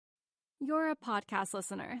You're a podcast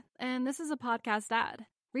listener, and this is a podcast ad.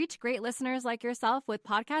 Reach great listeners like yourself with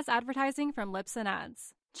podcast advertising from Libsyn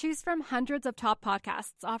Ads. Choose from hundreds of top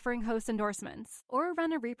podcasts offering host endorsements, or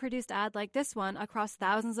run a reproduced ad like this one across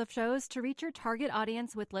thousands of shows to reach your target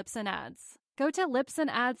audience with Libsyn Ads. Go to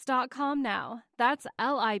libsynads.com now. That's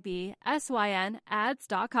LIBSYN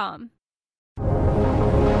ads.com.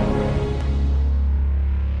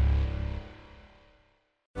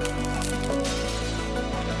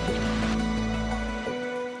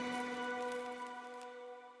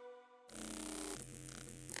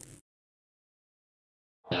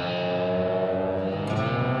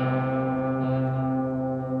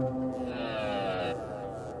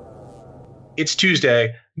 It's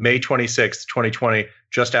Tuesday, May 26th, 2020,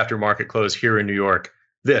 just after market close here in New York.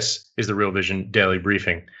 This is the Real Vision Daily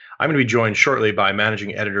Briefing. I'm going to be joined shortly by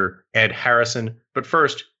managing editor Ed Harrison. But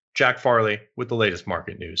first, Jack Farley with the latest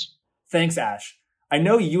market news. Thanks, Ash. I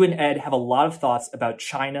know you and Ed have a lot of thoughts about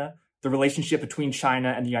China, the relationship between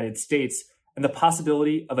China and the United States, and the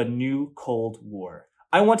possibility of a new Cold War.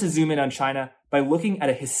 I want to zoom in on China by looking at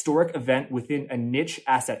a historic event within a niche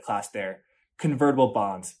asset class there. Convertible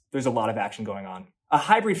bonds. There's a lot of action going on. A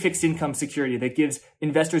hybrid fixed income security that gives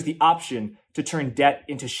investors the option to turn debt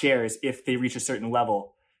into shares if they reach a certain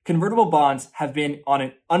level. Convertible bonds have been on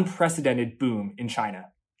an unprecedented boom in China.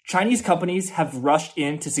 Chinese companies have rushed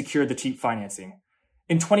in to secure the cheap financing.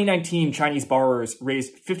 In 2019, Chinese borrowers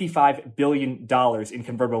raised $55 billion in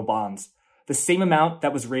convertible bonds, the same amount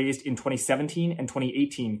that was raised in 2017 and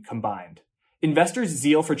 2018 combined. Investors'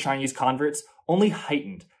 zeal for Chinese converts only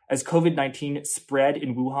heightened as COVID-19 spread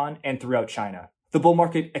in Wuhan and throughout China. The bull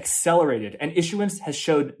market accelerated and issuance has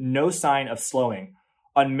showed no sign of slowing.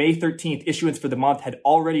 On May 13th, issuance for the month had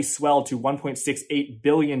already swelled to $1.68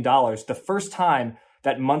 billion, the first time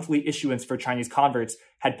that monthly issuance for Chinese converts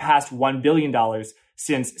had passed $1 billion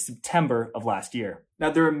since September of last year.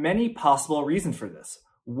 Now, there are many possible reasons for this.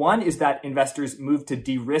 One is that investors moved to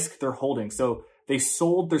de-risk their holdings, so they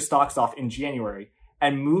sold their stocks off in January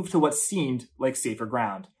and moved to what seemed like safer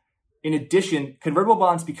ground. In addition, convertible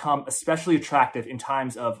bonds become especially attractive in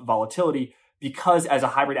times of volatility because as a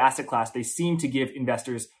hybrid asset class, they seem to give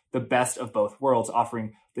investors the best of both worlds,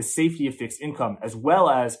 offering the safety of fixed income as well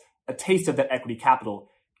as a taste of that equity capital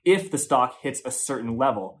if the stock hits a certain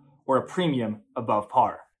level or a premium above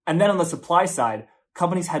par. And then on the supply side,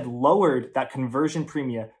 companies had lowered that conversion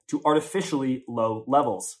premium to artificially low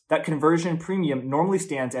levels. That conversion premium normally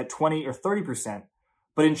stands at 20 or 30%,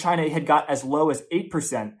 but in China it had got as low as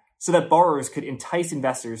 8%, so that borrowers could entice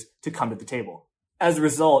investors to come to the table. As a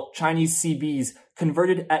result, Chinese CBs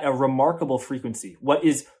converted at a remarkable frequency. What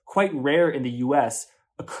is quite rare in the US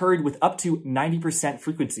occurred with up to 90%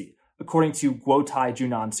 frequency, according to Guotai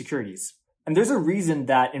Junan Securities. And there's a reason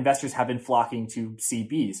that investors have been flocking to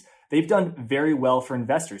CBs. They've done very well for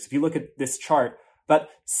investors. If you look at this chart, about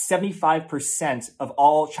 75% of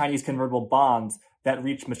all Chinese convertible bonds that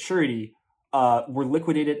reach maturity were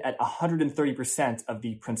liquidated at 130% of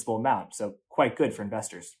the principal amount, so quite good for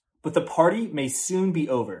investors. But the party may soon be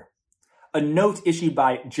over. A note issued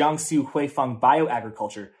by Jiangsu Huifeng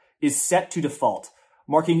Bioagriculture is set to default,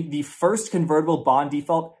 marking the first convertible bond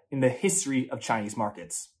default in the history of Chinese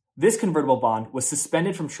markets. This convertible bond was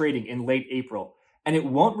suspended from trading in late April, and it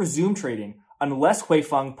won't resume trading unless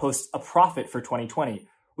Huifeng posts a profit for 2020,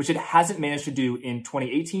 which it hasn't managed to do in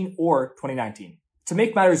 2018 or 2019. To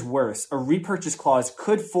make matters worse, a repurchase clause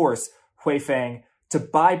could force Huifeng to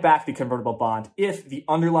buy back the convertible bond if the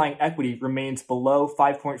underlying equity remains below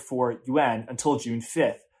 5.4 yuan until June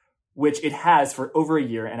 5th, which it has for over a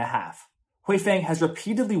year and a half. Huifeng has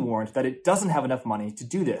repeatedly warned that it doesn't have enough money to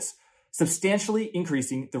do this, substantially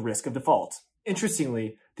increasing the risk of default.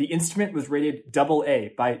 Interestingly, the instrument was rated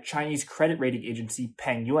AA by Chinese credit rating agency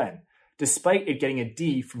Peng Yuan, despite it getting a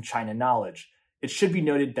D from China Knowledge. It should be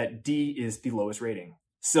noted that D is the lowest rating.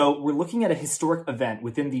 So we're looking at a historic event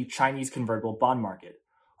within the Chinese convertible bond market.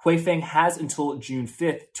 Huifeng has until June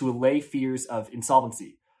 5th to allay fears of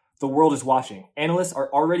insolvency. The world is watching. Analysts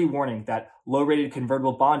are already warning that low-rated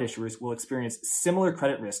convertible bond issuers will experience similar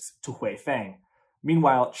credit risks to Huifeng.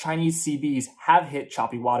 Meanwhile, Chinese CBs have hit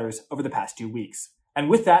choppy waters over the past 2 weeks. And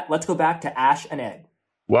with that, let's go back to Ash and Ed.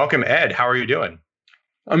 Welcome, Ed. How are you doing?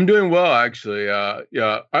 I'm doing well, actually.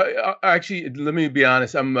 Actually, let me be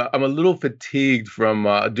honest. I'm a little fatigued from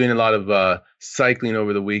doing a lot of cycling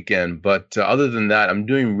over the weekend, but other than that, I'm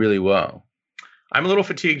doing really well. I'm a little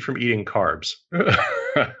fatigued from eating carbs.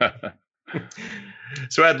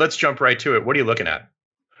 So, Ed, let's jump right to it. What are you looking at?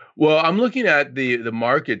 Well, I'm looking at the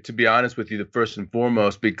market, to be honest with you, the first and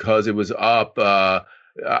foremost, because it was up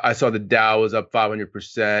I saw the Dow was up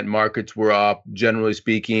 500%. Markets were up. Generally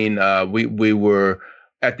speaking, we were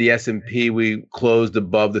at the S&P. We closed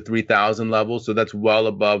above the 3,000 level, so that's well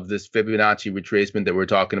above this Fibonacci retracement that we're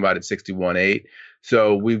talking about at 61.8.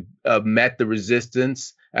 So we've met the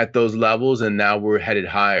resistance at those levels, and now we're headed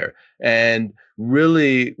higher. And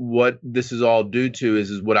really, what this is all due to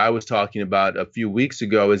is what I was talking about a few weeks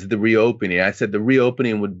ago, is the reopening. I said the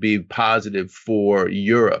reopening would be positive for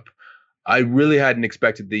Europe. I really hadn't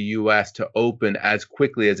expected the U.S. to open as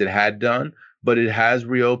quickly as it had done, but it has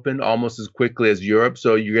reopened almost as quickly as Europe.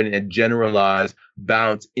 So you're getting a generalized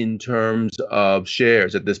bounce in terms of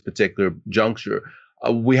shares at this particular juncture.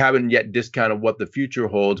 We haven't yet discounted what the future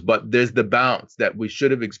holds, but there's the bounce that we should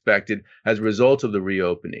have expected as a result of the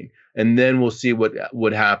reopening. And then we'll see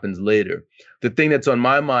what happens later. The thing that's on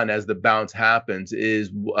my mind as the bounce happens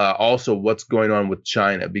is also what's going on with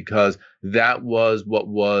China, because that was what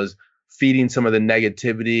was feeding some of the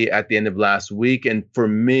negativity at the end of last week. And for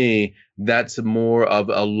me, that's more of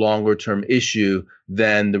a longer term issue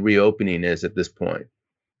than the reopening is at this point.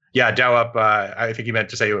 Yeah, Dow up, I think you meant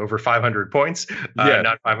to say over 500 points,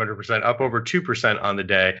 not 500%, up over 2% on the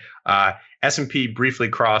day. S&P briefly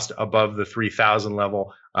crossed above the 3,000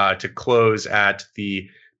 level to close at the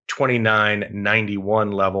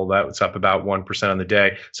 2991 level. That was up about 1% on the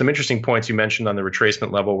day. Some interesting points you mentioned on the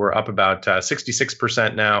retracement level. We're up about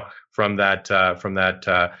 66% now from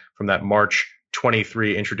that March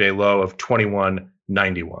 23 intraday low of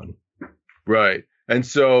 2191. Right. And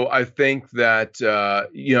so I think that,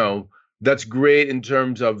 that's great in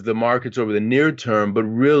terms of the markets over the near term, but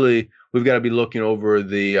really we've got to be looking over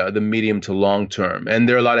the medium to long term. And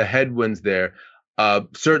there are a lot of headwinds there.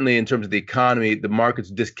 Certainly in terms of the economy, the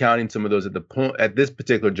market's discounting some of those at this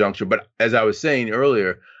particular juncture. But as I was saying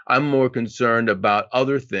earlier, I'm more concerned about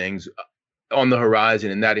other things on the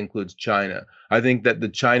horizon, and that includes China. I think that the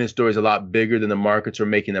China story is a lot bigger than the markets are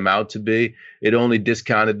making them out to be. It only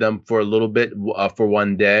discounted them for a little bit for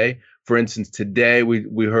one day. For instance, today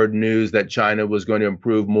we heard news that China was going to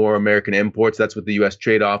improve more American imports. That's what the U.S.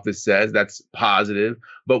 Trade Office says. That's positive.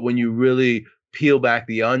 But when you really peel back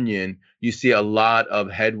the onion, you see a lot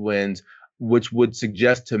of headwinds, which would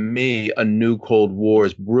suggest to me a new Cold War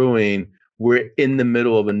is brewing. We're in the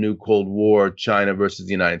middle of a new Cold War, China versus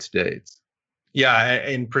the United States. Yeah,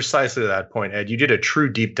 and precisely that point, Ed, you did a true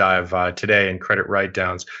deep dive today in credit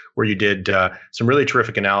write-downs, where you did some really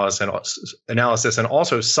terrific analysis and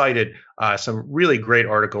also cited some really great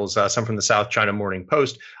articles, some from the South China Morning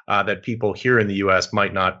Post that people here in the U.S.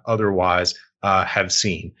 might not otherwise have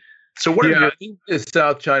seen. So what I think the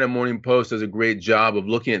South China Morning Post does a great job of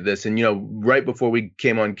looking at this. And, right before we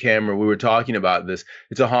came on camera, we were talking about this.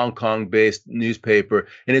 It's a Hong Kong-based newspaper.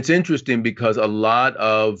 And it's interesting because a lot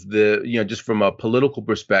of the, just from a political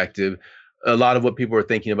perspective, a lot of what people are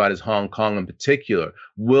thinking about is Hong Kong in particular.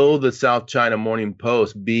 Will the South China Morning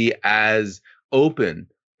Post be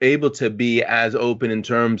able to be as open in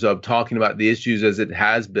terms of talking about the issues as it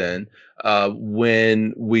has been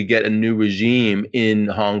when we get a new regime in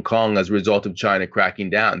Hong Kong as a result of China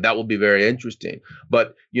cracking down? That will be very interesting.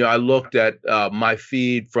 But, I looked at my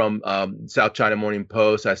feed from South China Morning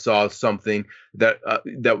Post. I saw something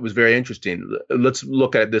that was very interesting. Let's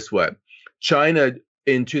look at it this way. China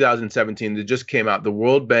in 2017, that just came out, the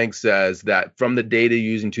World Bank says that from the data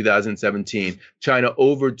used in 2017, China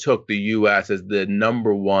overtook the U.S. as the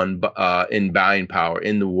number one in buying power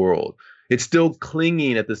in the world. It's still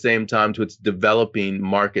clinging at the same time to its developing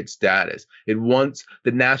market status. The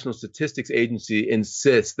National Statistics Agency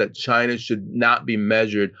insists that China should not be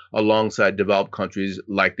measured alongside developed countries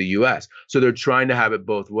like the U.S. So they're trying to have it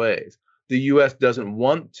both ways. The U.S. doesn't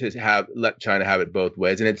want to let China have it both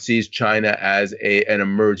ways, and it sees China as an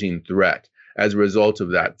emerging threat as a result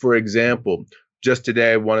of that. For example, just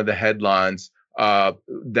today, one of the headlines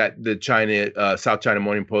that the South China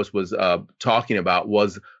Morning Post was talking about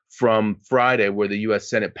was from Friday, where the U.S.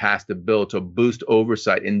 Senate passed a bill to boost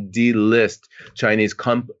oversight and delist Chinese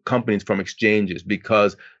companies from exchanges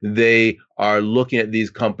because they are looking at these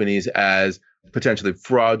companies as potentially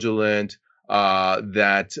fraudulent,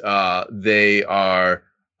 that they are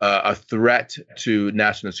a threat to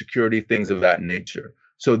national security, things of that nature.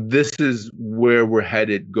 So this is where we're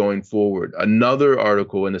headed going forward. Another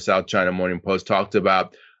article in the South China Morning Post talked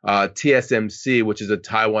about TSMC, which is a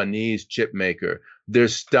Taiwanese chip maker. They're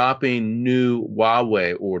stopping new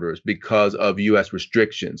Huawei orders because of U.S.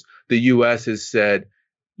 restrictions. The U.S. has said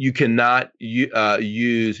you cannot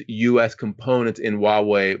use U.S. components in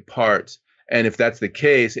Huawei parts. And if that's the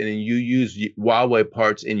case, and you use Huawei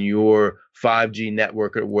parts in your 5G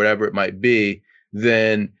network or whatever it might be,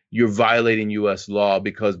 then you're violating U.S. law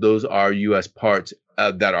because those are U.S. parts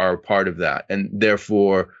that are a part of that, and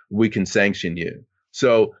therefore we can sanction you.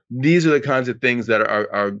 So these are the kinds of things that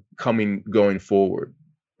are going forward.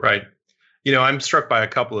 Right. I'm struck by a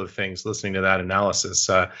couple of things listening to that analysis.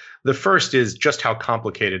 The first is just how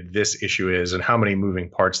complicated this issue is and how many moving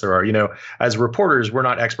parts there are. As reporters, we're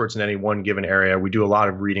not experts in any one given area. We do a lot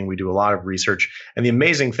of reading. We do a lot of research. And the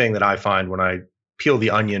amazing thing that I find when I peel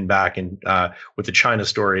the onion back and with the China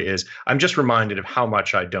story is I'm just reminded of how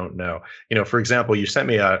much I don't know. For example, you sent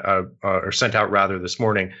me or sent out rather this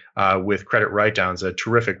morning with credit write-downs, a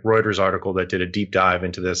terrific Reuters article that did a deep dive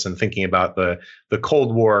into this and thinking about the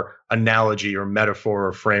Cold War analogy or metaphor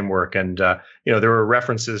or framework. And there were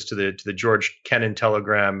references to the George Kennan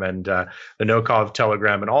telegram and the Nokov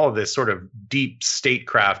telegram and all of this sort of deep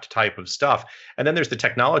statecraft type of stuff. And then there's the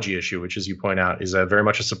technology issue, which, as you point out, is very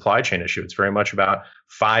much a supply chain issue. It's very much about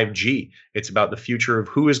 5G. It's about the future of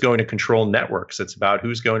who is going to control networks. It's about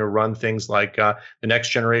who's going to run things like the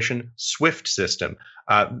next generation SWIFT system.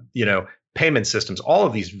 Payment systems, all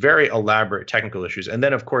of these very elaborate technical issues. And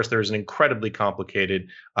then, of course, there's an incredibly complicated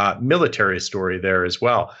military story there as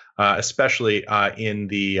well, especially in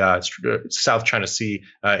the South China Sea,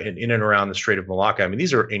 in and around the Strait of Malacca. I mean,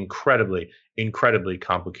 these are incredibly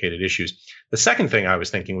complicated issues. The second thing I was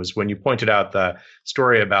thinking was when you pointed out the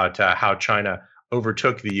story about how China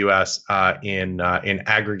overtook the U.S. in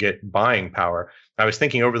aggregate buying power. I was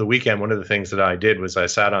thinking over the weekend, one of the things that I did was I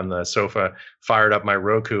sat on the sofa, fired up my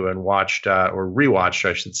Roku, and watched or rewatched,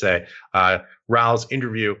 I should say, Raoul's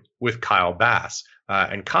interview with Kyle Bass.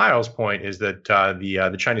 And Kyle's point is that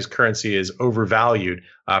the Chinese currency is overvalued,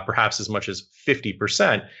 perhaps as much as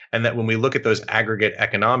 50%, and that when we look at those aggregate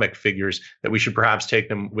economic figures, that we should perhaps take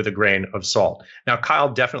them with a grain of salt. Now, Kyle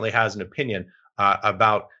definitely has an opinion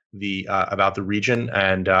about the region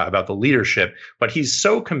and about the leadership, but he's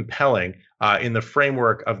so compelling in the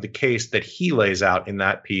framework of the case that he lays out in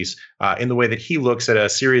that piece, in the way that he looks at a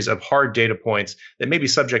series of hard data points that may be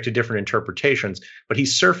subject to different interpretations, but he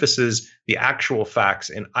surfaces the actual facts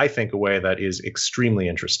in, I think, a way that is extremely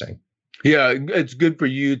interesting. Yeah, it's good for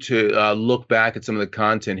you to look back at some of the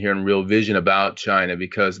content here in Real Vision about China,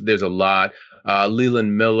 because there's a lot.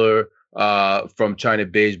 Leland Miller from China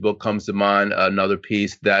Beige Book comes to mind, another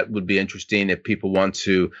piece that would be interesting if people want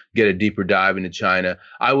to get a deeper dive into China.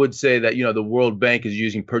 I would say that, the World Bank is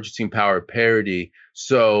using purchasing power parity.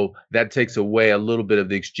 So that takes away a little bit of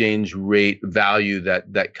the exchange rate value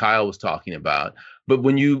that Kyle was talking about. But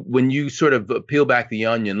when you sort of peel back the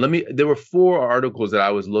onion, there were 4 articles that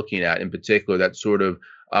I was looking at in particular that sort of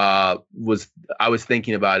I was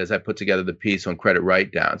thinking about as I put together the piece on credit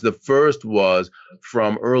write-downs. The first was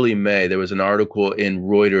from early May. There was an article in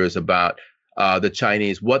Reuters about the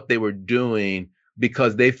Chinese, what they were doing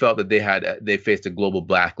because they felt that they faced a global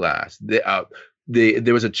backlash.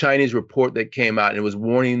 There was a Chinese report that came out and it was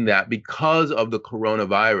warning that because of the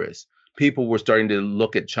coronavirus, people were starting to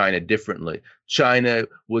look at China differently. China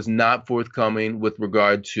was not forthcoming with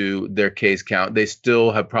regard to their case count. They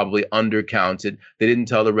still have probably undercounted. They didn't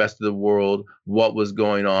tell the rest of the world what was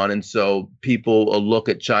going on. And so people look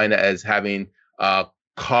at China as having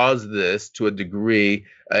caused this to a degree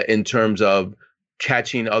in terms of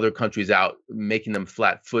catching other countries out, making them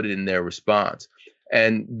flat-footed in their response.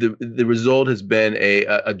 And the result has been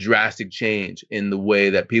a drastic change in the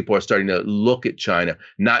way that people are starting to look at China,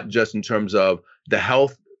 not just in terms of the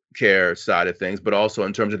health care side of things, but also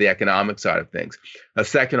in terms of the economic side of things. A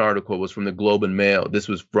second article was from the Globe and Mail. This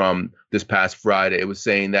was from this past Friday. It was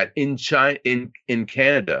saying that in China, in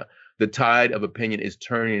Canada, the tide of opinion is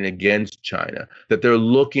turning against China, that they're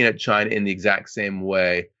looking at China in the exact same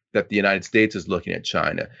way that the United States is looking at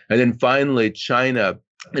China. And then finally, China,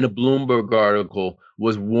 in a Bloomberg article,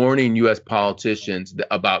 was warning U.S. politicians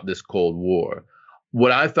about this Cold War.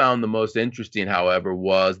 What I found the most interesting, however,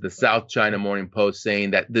 was the South China Morning Post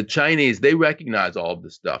saying that the Chinese, they recognize all of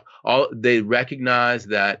this stuff. They recognize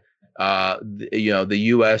that the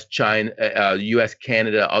U.S., China, U.S.,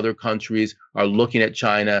 Canada, other countries are looking at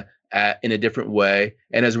China in a different way,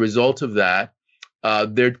 and as a result of that,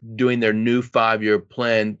 they're doing their new 5-year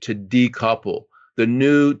plan to decouple. The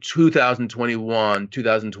new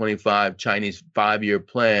 2021-2025 Chinese 5-year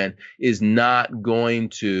plan is not going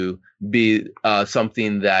to be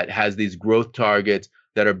something that has these growth targets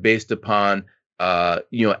that are based upon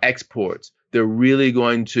exports. They're really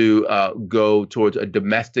going to go towards a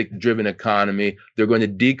domestic-driven economy. They're going to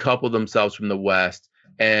decouple themselves from the West,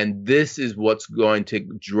 and this is what's going to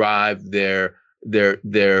drive their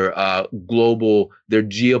global, their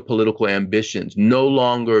geopolitical ambitions, no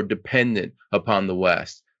longer dependent upon the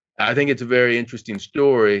West. I think it's a very interesting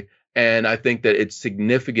story, and I think that it's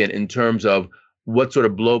significant in terms of what sort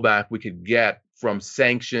of blowback we could get from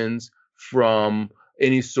sanctions, from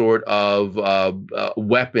any sort of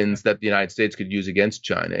weapons that the United States could use against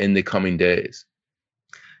China in the coming days.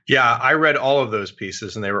 Yeah, I read all of those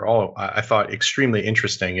pieces, and they were all, I thought, extremely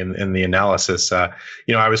interesting in the analysis. I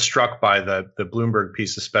was struck by the Bloomberg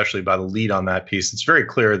piece, especially by the lead on that piece. It's very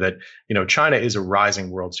clear that China is a rising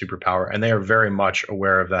world superpower, and they are very much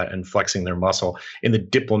aware of that and flexing their muscle in the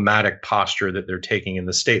diplomatic posture that they're taking in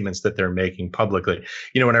the statements that they're making publicly.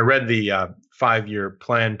 When I read the 5-year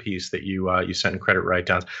plan piece that you sent in credit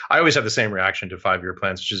write-downs, I always have the same reaction to 5-year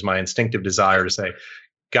plans, which is my instinctive desire to say,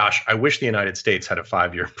 gosh, I wish the United States had a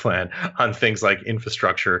 5-year plan on things like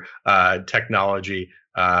infrastructure, technology,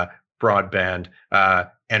 broadband,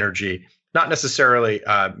 energy. Not necessarily,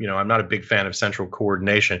 I'm not a big fan of central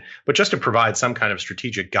coordination, but just to provide some kind of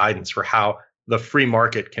strategic guidance for how the free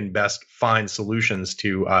market can best find solutions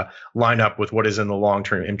to line up with what is in the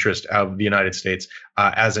long-term interest of the United States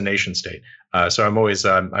as a nation state. So I'm always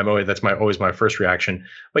that's always my first reaction.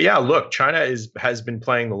 But yeah, look, China has been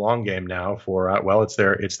playing the long game now for it's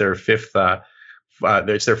their fifth.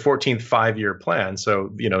 It's their 14th 5-year plan.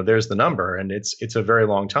 So there's the number, and it's a very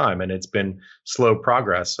long time, and it's been slow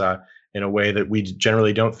progress in a way that we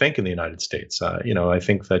generally don't think in the United States. I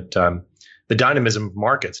think that the dynamism of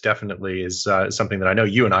markets definitely is something that I know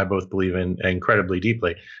you and I both believe in incredibly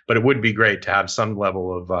deeply. But it would be great to have some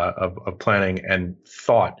level of planning and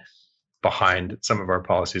thought behind some of our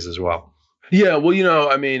policies as well. Yeah,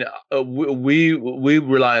 well, we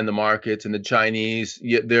rely on the markets, and the Chinese,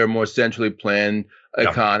 they're a more centrally planned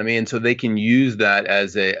economy, and so they can use that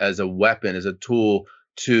as a weapon, as a tool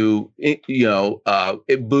to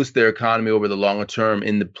boost their economy over the longer term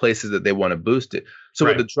in the places that they want to boost it. So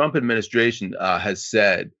What the Trump administration has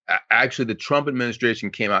said, actually, the Trump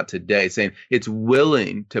administration came out today saying it's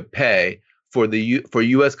willing to pay for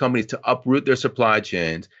U.S. companies to uproot their supply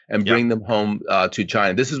chains and bring them home to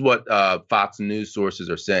China. This is what Fox News sources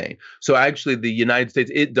are saying. So actually, the United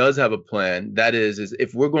States, it does have a plan. That is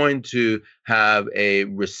if we're going to have a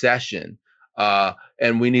recession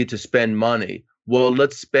and we need to spend money, well,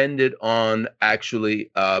 let's spend it on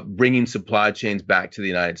actually bringing supply chains back to the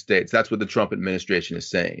United States. That's what the Trump administration is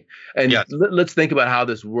saying. And let's think about how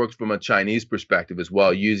this works from a Chinese perspective as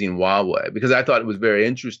well, using Huawei, because I thought it was very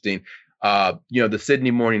interesting. The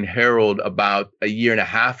Sydney Morning Herald about a year and a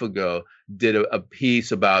half ago did a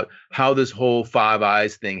piece about how this whole Five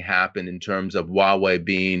Eyes thing happened in terms of Huawei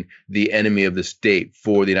being the enemy of the state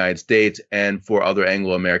for the United States and for other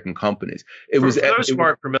Anglo-American companies. For those who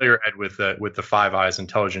aren't familiar, Ed, with the Five Eyes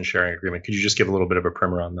intelligence sharing agreement, could you just give a little bit of a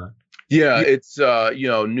primer on that? Yeah, it's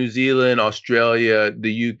New Zealand, Australia,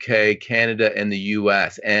 the UK, Canada, and the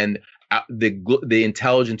US, and the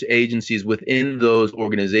intelligence agencies within those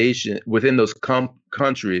organizations, within those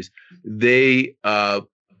countries, they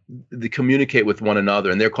communicate with one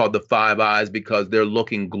another, and they're called the Five Eyes because they're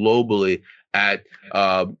looking globally at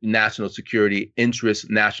national security interests,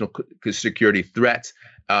 national security threats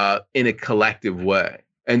in a collective way.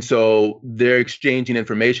 And so they're exchanging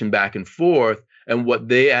information back and forth. And what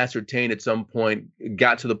they ascertained at some point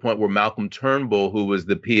got to the point where Malcolm Turnbull, who was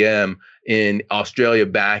the PM in Australia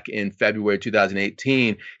back in February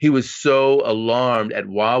 2018, he was so alarmed at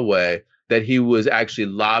Huawei that he was actually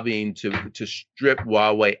lobbying to strip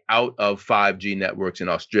Huawei out of 5G networks in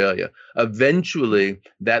Australia. Eventually,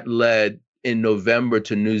 that led in November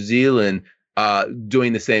to New Zealand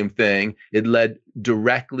doing the same thing. It led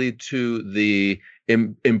directly to the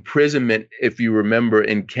imprisonment, if you remember,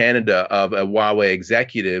 in Canada of a Huawei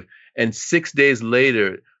executive. And 6 days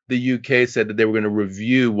later, the UK said that they were going to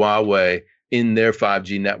review Huawei in their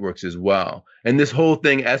 5G networks as well. And this whole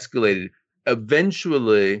thing escalated.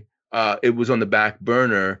 Eventually, it was on the back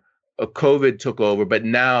burner. COVID took over, but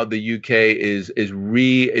now the UK is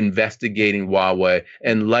re-investigating Huawei,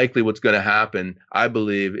 and likely what's going to happen, I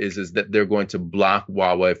believe, is that they're going to block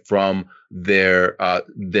Huawei from their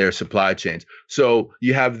supply chains. So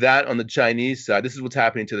you have that on the Chinese side. This is what's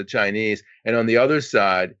happening to the Chinese, and on the other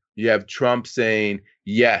side, you have Trump saying,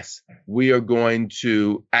 yes, we are going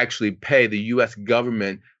to actually pay the U.S.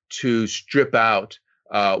 government to strip out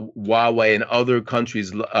Huawei and other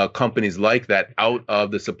countries, companies like that, out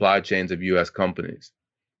of the supply chains of U.S. companies.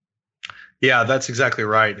 Yeah, that's exactly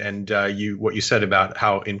right. And what you said about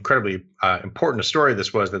how incredibly important a story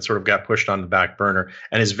this was that sort of got pushed on the back burner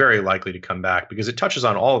and is very likely to come back because it touches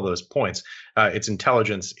on all of those points. It's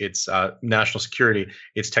intelligence, it's national security,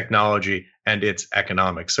 it's technology, and it's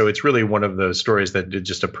economics. So it's really one of those stories that did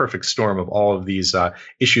just a perfect storm of all of these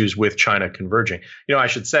issues with China converging. I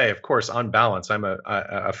should say, of course, on balance, I'm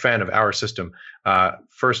a fan of our system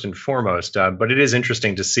first and foremost. But it is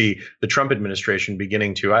interesting to see the Trump administration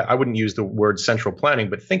beginning to, I wouldn't use the word central planning,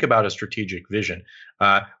 but think about a strategic vision.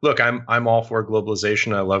 Look, I'm all for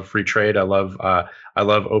globalization. I love free trade. I love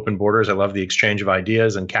open borders. I love the exchange of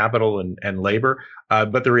ideas and capital and labor.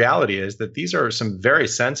 But the reality is that these are some very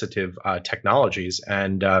sensitive technologies.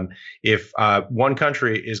 And if one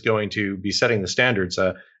country is going to be setting the standards,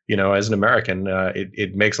 as an American,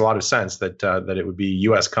 it makes a lot of sense that it would be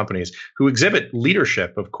U.S. companies who exhibit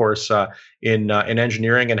leadership, of course, in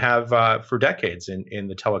engineering and have for decades in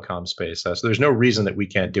the telecom space. So there's no reason that we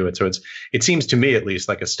can't do it. So it seems to me, at least,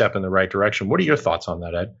 like a step in the right direction. What are your thoughts on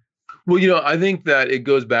that, Ed? Well, I think that it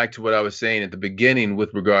goes back to what I was saying at the beginning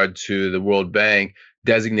with regard to the World Bank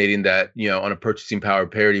designating that, on a purchasing power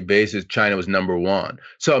parity basis, China was number one.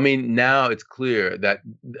 So, I mean, now it's clear that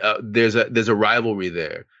there's a rivalry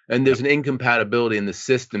there. And there's an incompatibility in the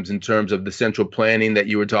systems in terms of the central planning that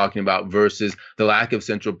you were talking about versus the lack of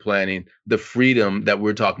central planning, the freedom that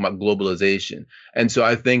we're talking about, globalization. And so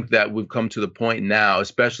I think that we've come to the point now,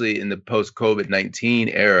 especially in the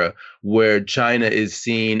post-COVID-19 era, where China is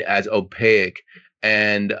seen as opaque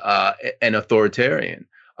and authoritarian.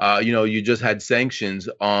 You just had sanctions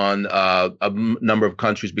on a number of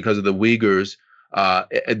countries because of the Uyghurs,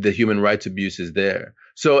 the human rights abuses there.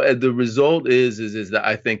 So the result is that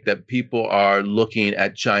I think that people are looking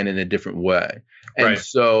at China in a different way. And right.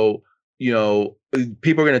 So,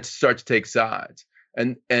 people are going to start to take sides.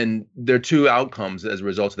 And there are two outcomes as a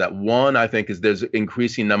result of that. One, I think, is there's an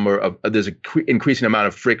increasing amount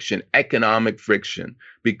of friction, economic friction,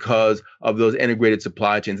 because of those integrated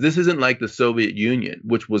supply chains. This isn't like the Soviet Union,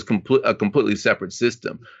 which was a completely separate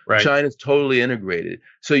system. Right. China's totally integrated.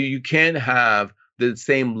 So you can't have the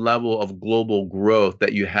same level of global growth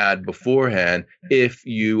that you had beforehand if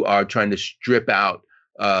you are trying to strip out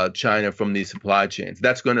China from these supply chains.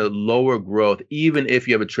 That's going to lower growth, even if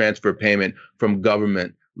you have a transfer payment from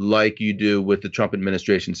government like you do with the Trump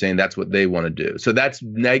administration saying that's what they want to do. So that's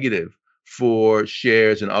negative for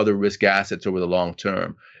shares and other risk assets over the long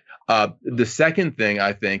term. The second thing,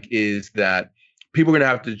 I think, is that people are going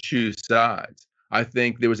to have to choose sides. I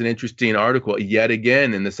think there was an interesting article yet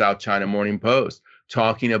again in the South China Morning Post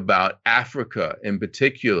talking about Africa in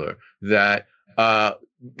particular, that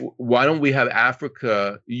why don't we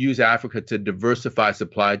use Africa to diversify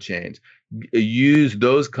supply chains, use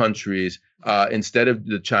those countries instead of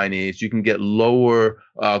the Chinese. You can get lower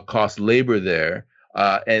cost labor there,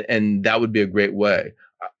 and that would be a great way.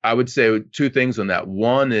 I would say two things on that.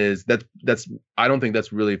 One is that's I don't think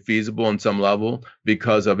that's really feasible on some level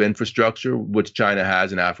because of infrastructure, which China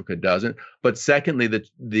has and Africa doesn't. But secondly,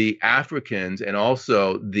 the Africans and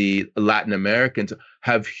also the Latin Americans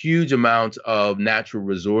have huge amounts of natural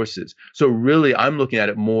resources. So really, I'm looking at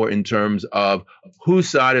it more in terms of whose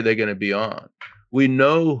side are they going to be on? We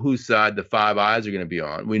know whose side the Five Eyes are going to be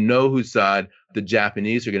on. We know whose side the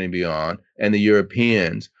Japanese are going to be on and the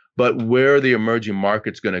Europeans. But where are the emerging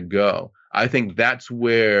markets going to go? I think that's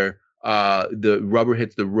where the rubber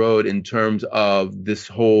hits the road in terms of this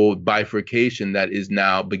whole bifurcation that is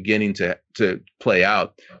now beginning to play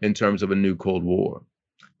out in terms of a new Cold War.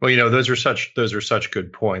 Well, those are such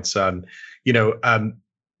good points. The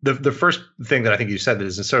first thing that I think you said that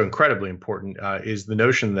is so incredibly important is the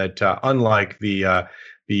notion that unlike the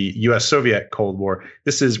U.S.-Soviet Cold War,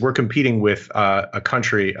 we're competing with a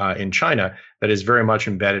country in China that is very much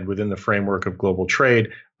embedded within the framework of global trade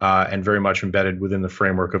and very much embedded within the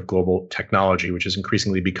framework of global technology, which is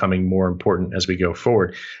increasingly becoming more important as we go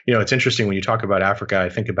forward. It's interesting when you talk about Africa, I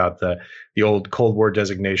think about the old Cold War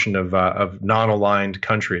designation of non-aligned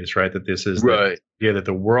countries, right? That this is right. The idea that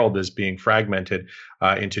the world is being fragmented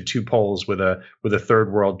into two poles with a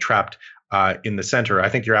third world trapped in the center. I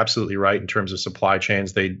think you're absolutely right in terms of supply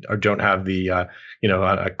chains. They don't have the, a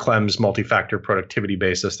Clem's multi-factor productivity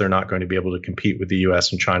basis. They're not going to be able to compete with the U.S.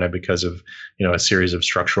 and China because of, a series of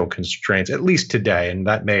structural constraints, at least today. And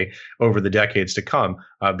that may, over the decades to come,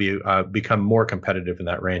 become more competitive in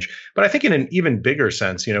that range. But I think in an even bigger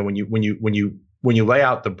sense, when you lay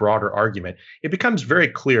out the broader argument, it becomes very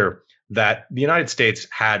clear that the United States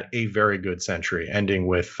had a very good century, ending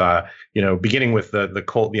with, beginning with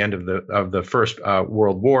the end of the First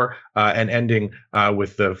World War and ending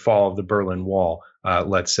with the fall of the Berlin Wall,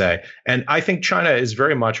 let's say. And I think China is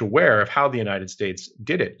very much aware of how the United States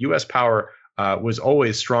did it. U.S. power was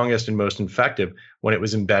always strongest and most effective when it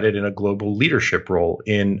was embedded in a global leadership role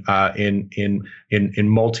in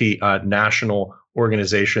multinational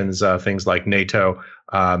organizations, things like NATO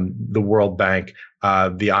the World Bank,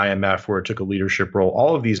 the IMF, where it took a leadership role,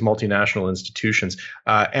 all of these multinational institutions,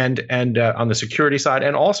 and on the security side,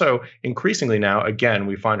 and also increasingly now, again,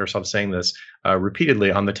 we find ourselves saying this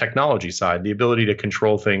repeatedly on the technology side, the ability to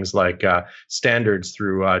control things like standards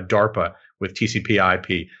through DARPA with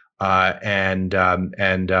TCP/IP, and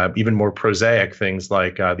even more prosaic things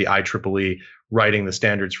like the IEEE writing the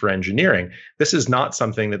standards for engineering. This is not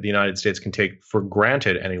something that the United States can take for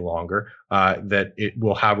granted any longer, that it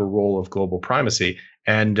will have a role of global primacy.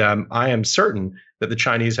 And I am certain that the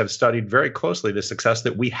Chinese have studied very closely the success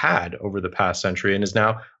that we had over the past century and is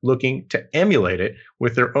now looking to emulate it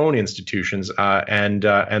with their own institutions and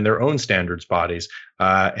their own standards bodies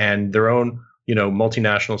and their own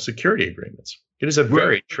multinational security agreements. It is a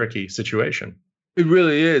very tricky situation. It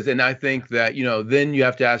really is. And I think that, then you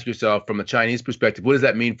have to ask yourself from a Chinese perspective, what does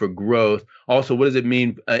that mean for growth? Also, what does it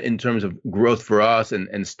mean in terms of growth for us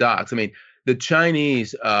and stocks? I mean, the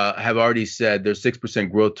Chinese have already said their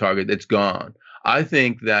 6% growth target, it's gone. I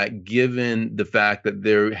think that given the fact that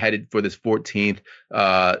they're headed for this 14th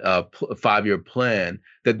 5-year plan,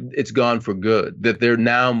 that it's gone for good, that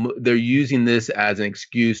they're using this as an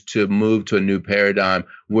excuse to move to a new paradigm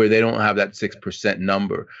where they don't have that 6%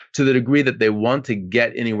 number. To the degree that they want to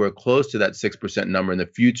get anywhere close to that 6% number in the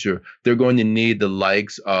future, they're going to need the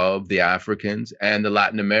likes of the Africans and the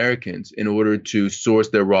Latin Americans in order to source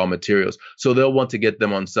their raw materials. So they'll want to get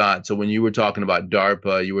them on side. So when you were talking about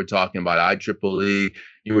DARPA, you were talking about IEEE,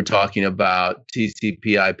 you were talking about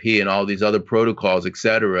TCP/IP and all these other protocols, et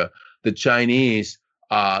cetera. The Chinese,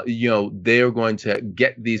 they're going to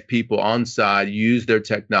get these people on side, use their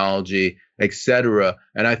technology, et cetera.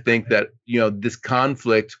 And I think that, this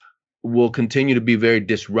conflict will continue to be very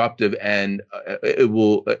disruptive, and it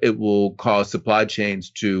will cause supply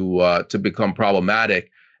chains to become problematic.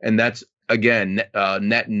 And that's, again,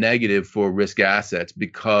 net negative for risk assets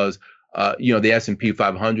because the S&P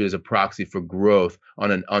 500 is a proxy for growth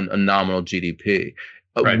on a nominal GDP.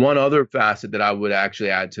 Right. One other facet that I would actually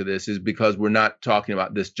add to this is because we're not talking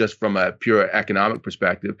about this just from a pure economic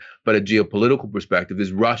perspective, but a geopolitical perspective,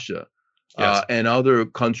 is Russia. Yes. And other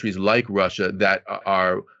countries like Russia that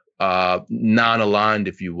are non-aligned,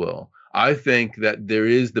 if you will. I think that there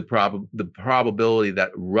is the probability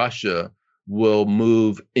that Russia will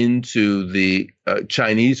move into the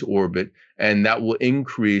Chinese orbit, and that will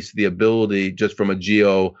increase the ability just from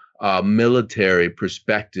a military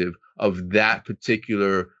perspective of that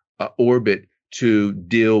particular orbit to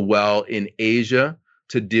deal well in Asia,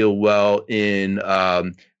 to deal well in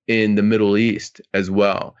the Middle East as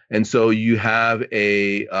well. And so you have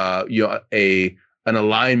an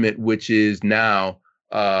alignment which is now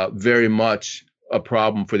very much a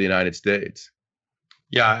problem for the United States.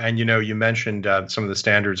 Yeah, and you mentioned some of the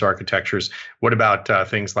standards architectures. What about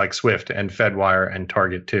things like SWIFT and Fedwire and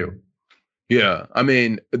Target 2? Yeah, I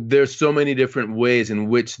mean, there's so many different ways in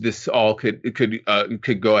which this all could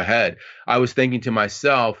go ahead. I was thinking to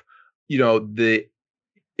myself,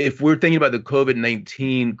 if we're thinking about the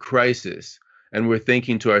COVID-19 crisis and we're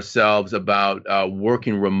thinking to ourselves about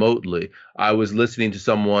working remotely, I was listening to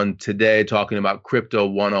someone today talking about Crypto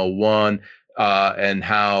 101 and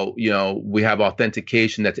how we have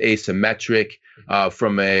authentication that's asymmetric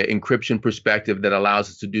from an encryption perspective that allows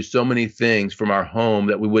us to do so many things from our home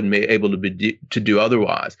that we wouldn't be able to do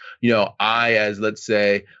otherwise. I, as let's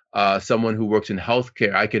say someone who works in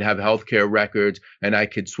healthcare, I could have healthcare records and I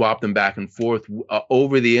could swap them back and forth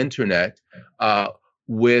over the internet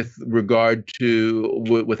with regard to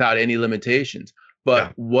without any limitations.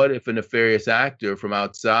 But what if a nefarious actor from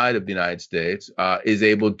outside of the United States is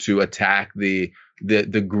able to attack the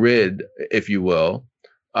grid, if you will?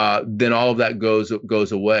 Then all of that goes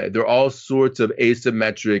away. There are all sorts of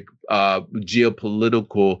asymmetric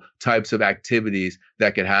geopolitical types of activities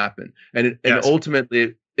that could happen, and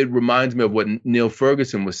ultimately it reminds me of what Neil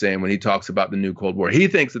Ferguson was saying when he talks about the new Cold War. He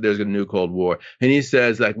thinks that there's a new Cold War, and he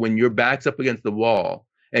says, like, when your back's up against the wall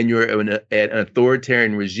and you're an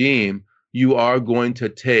authoritarian regime, you are going to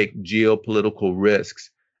take geopolitical risks,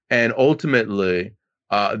 and ultimately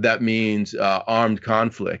that means armed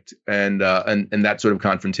conflict and that sort of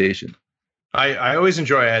confrontation. I always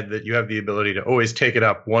enjoy, Ed, that you have the ability to always take it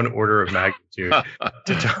up one order of magnitude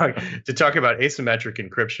to talk about asymmetric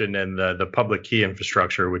encryption and the public key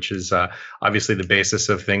infrastructure, which is obviously the basis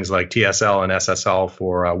of things like TSL and SSL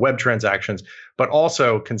for web transactions, but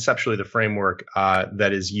also conceptually the framework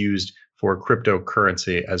that is used for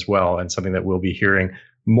cryptocurrency as well, and something that we'll be hearing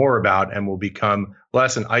more about and will become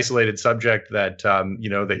less an isolated subject that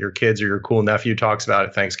that your kids or your cool nephew talks about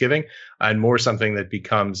at Thanksgiving, and more something that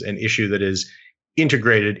becomes an issue that is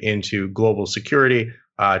integrated into global security,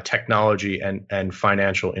 technology and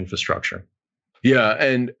financial infrastructure. Yeah,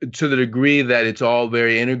 and to the degree that it's all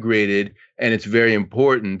very integrated and it's very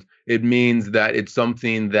important, it means that it's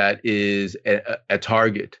something that is a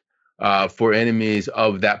target for enemies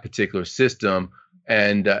of that particular system.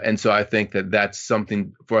 And so I think that that's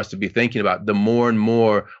something for us to be thinking about. The more and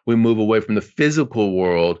more we move away from the physical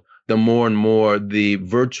world, the more and more the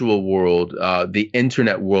virtual world, the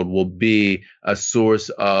internet world will be a source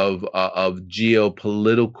of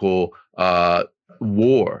geopolitical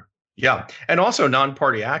war. Yeah, and also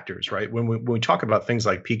non-party actors, right? When we talk about things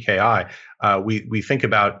like PKI, we think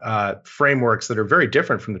about frameworks that are very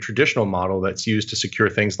different from the traditional model that's used to secure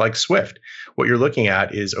things like SWIFT. What you're looking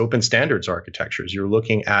at is open standards architectures. You're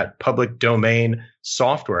looking at public domain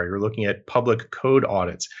software. You're looking at public code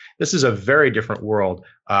audits. This is a very different world.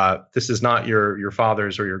 This is not your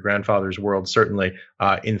father's or your grandfather's world, certainly,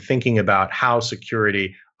 in thinking about how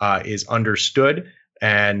security is understood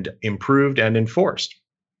and improved and enforced.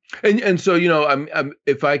 And so,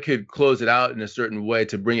 if I could close it out in a certain way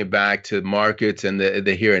to bring it back to markets and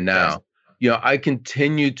the here and now, I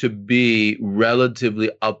continue to be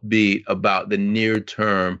relatively upbeat about the near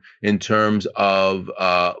term in terms of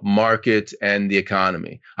markets and the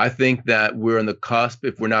economy. I think that we're on the cusp,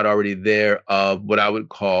 if we're not already there, of what I would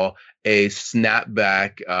call a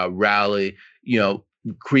snapback rally,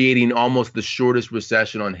 creating almost the shortest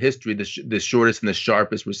recession on history, the shortest and the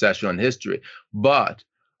sharpest recession on history. But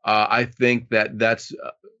I think that that's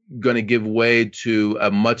going to give way to a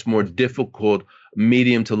much more difficult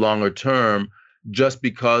medium to longer term, just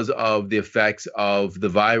because of the effects of the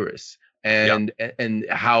virus and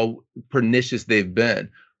how pernicious they've been.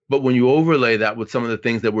 But when you overlay that with some of the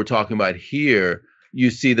things that we're talking about here, you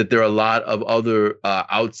see that there are a lot of other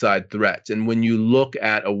outside threats. And when you look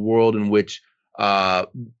at a world in which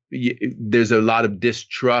there's a lot of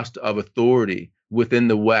distrust of authority within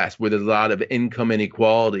the West, where there's a lot of income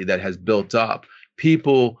inequality that has built up,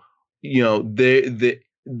 people,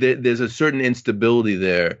 there's a certain instability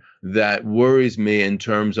there that worries me in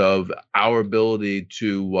terms of our ability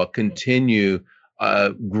to continue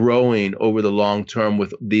growing over the long term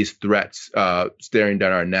with these threats staring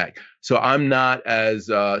down our neck. So I'm not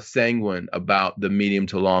as sanguine about the medium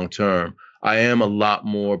to long term. I am a lot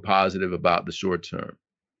more positive about the short term.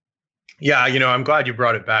 Yeah, I'm glad you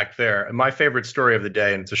brought it back there. My favorite story of the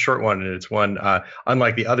day, and it's a short one, and it's one,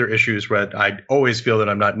 unlike the other issues where I always feel that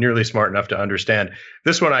I'm not nearly smart enough to understand.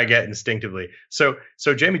 This one I get instinctively. So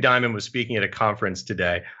Jamie Dimon was speaking at a conference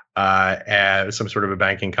today, at some sort of a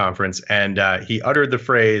banking conference, and he uttered the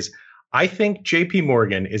phrase, "I think JP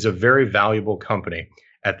Morgan is a very valuable company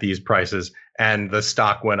at these prices," and the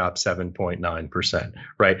stock went up 7.9%,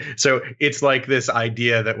 right? So it's like this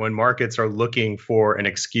idea that when markets are looking for an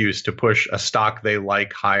excuse to push a stock they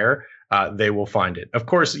like higher, they will find it. Of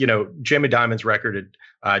course, Jamie Dimon's record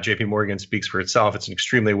at JP Morgan speaks for itself. It's an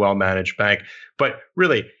extremely well-managed bank. But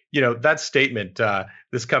really, that statement,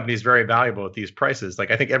 this company is very valuable at these prices.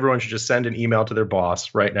 Like, I think everyone should just send an email to their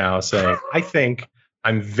boss right now saying, I think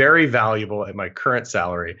I'm very valuable at my current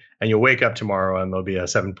salary, and you'll wake up tomorrow and there'll be a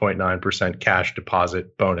 7.9% cash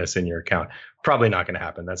deposit bonus in your account. Probably not going to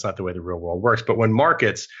happen. That's not the way the real world works. But when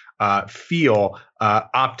markets feel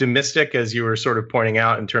optimistic, as you were sort of pointing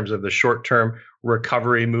out, in terms of the short-term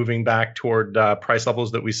recovery moving back toward price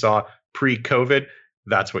levels that we saw pre-COVID,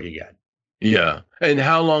 that's what you get. Yeah. And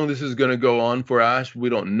how long this is going to go on for, Ash, we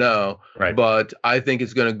don't know. Right. But I think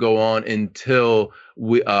it's going to go on until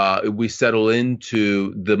we settle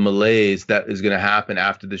into the malaise that is going to happen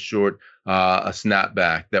after the short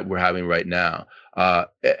snapback that we're having right now.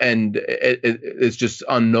 And it's just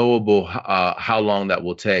unknowable how long that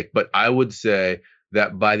will take. But I would say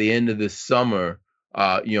that by the end of this summer,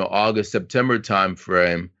 August, September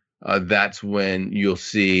timeframe, that's when you'll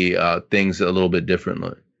see things a little bit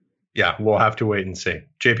differently. Yeah, we'll have to wait and see.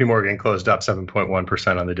 JP Morgan closed up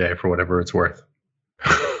 7.1% on the day for whatever it's worth.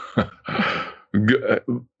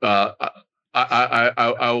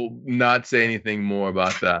 I'll not say anything more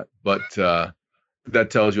about that, but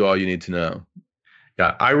that tells you all you need to know.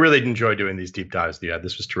 Yeah, I really enjoy doing these deep dives. Yeah,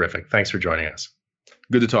 this was terrific. Thanks for joining us.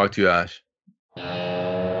 Good to talk to you, Ash.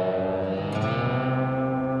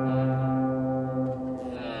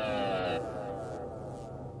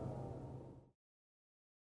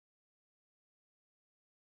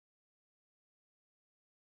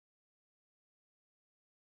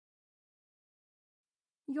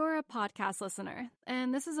 You're a podcast listener,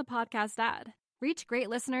 and this is a podcast ad. Reach great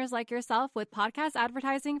listeners like yourself with podcast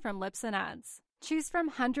advertising from Libsyn Ads. Choose from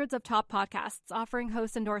hundreds of top podcasts offering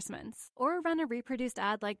host endorsements, or run a reproduced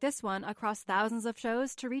ad like this one across thousands of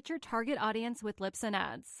shows to reach your target audience with Libsyn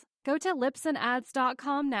Ads. Go to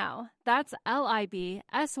lipsonads.com now. That's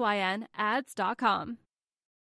LIBSYN ads.com.